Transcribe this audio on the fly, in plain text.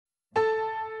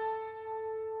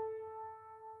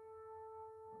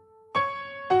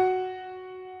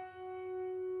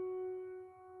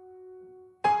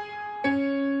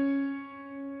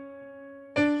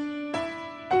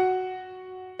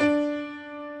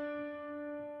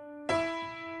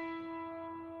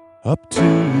Up to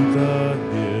the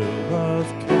hill of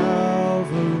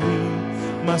Calvary,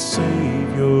 my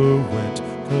Savior went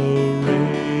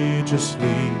courageously,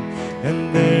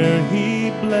 and there he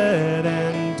bled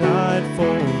and died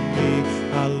for me.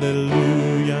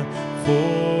 Hallelujah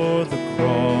for the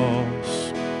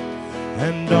cross.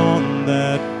 And on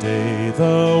that day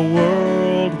the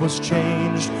world was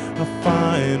changed. A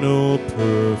final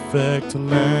perfect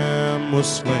Lamb was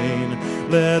slain.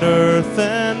 Let earth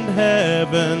and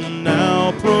heaven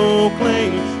now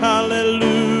proclaim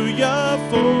hallelujah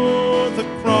for the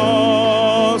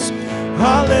cross.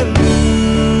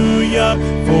 Hallelujah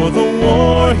for the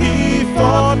war he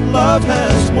fought. Love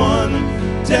has won,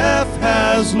 death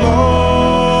has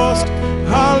lost.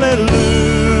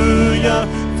 Hallelujah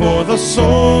for the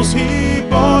souls he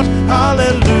bought.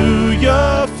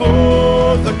 Hallelujah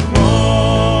for the cross.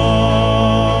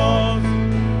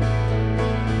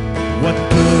 What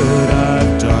good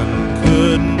I've done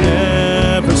could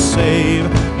never save.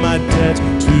 My debt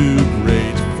too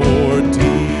great for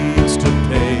deeds to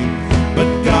pay. But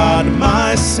God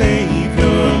my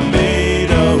Savior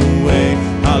made a way.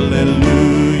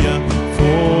 Hallelujah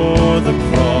for the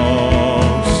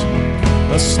cross.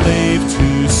 A slave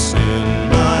to sin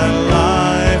my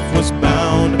life was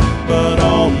bound, but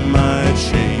all my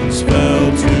chains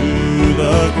fell to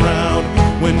the ground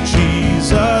when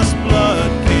Jesus'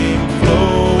 blood came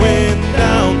flowing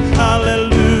down.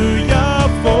 Hallelujah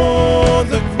for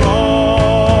the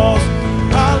cross.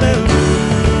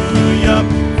 Hallelujah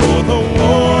for the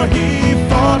war he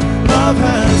fought. Love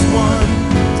has won,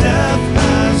 death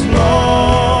has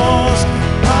lost.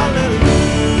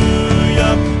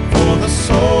 Hallelujah for the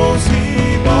souls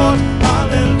he bought.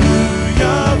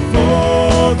 Hallelujah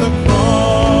for the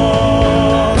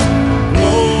cross.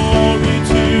 Glory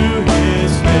to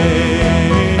his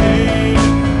name.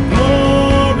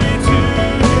 Glory to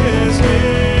his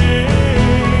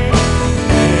name.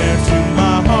 There to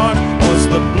my heart was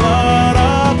the blood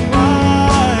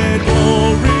applied.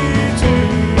 Glory to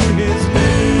his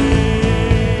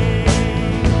name.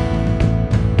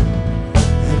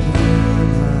 And when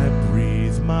I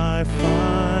breathe my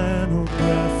final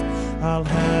breath, I'll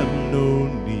have no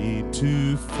need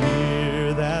to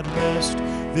fear that rest.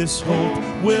 This hope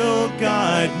will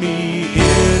guide me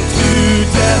into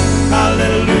death.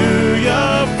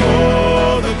 Hallelujah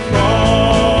for the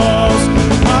cross.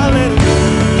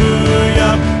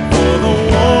 Hallelujah for the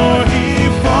war he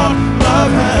fought.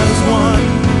 Love has won,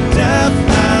 death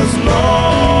has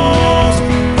lost.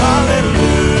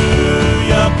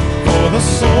 Hallelujah for the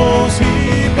souls he